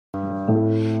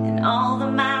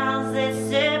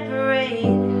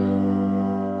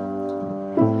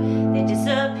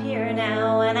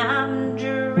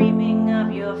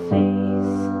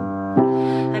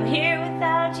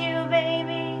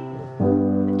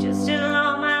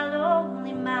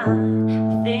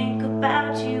I think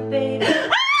about you, baby.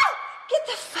 Ah! Get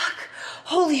the fuck!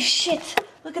 Holy shit!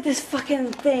 Look at this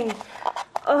fucking thing.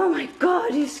 Oh my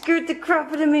god, you scared the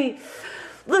crap out of me.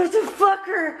 There's a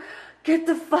fucker. Get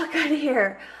the fuck out of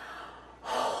here.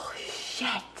 Holy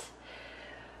shit.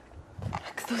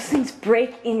 Those things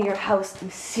break in your house. I'm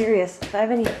serious. If I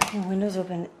have any fucking windows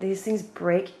open, these things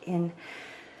break in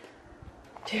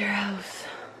to your house.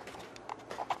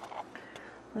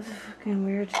 That's fucking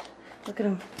weird. Look at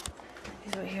him.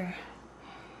 He's right here.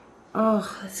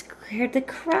 Oh, that scared the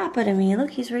crap out of me.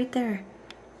 Look, he's right there.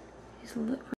 He's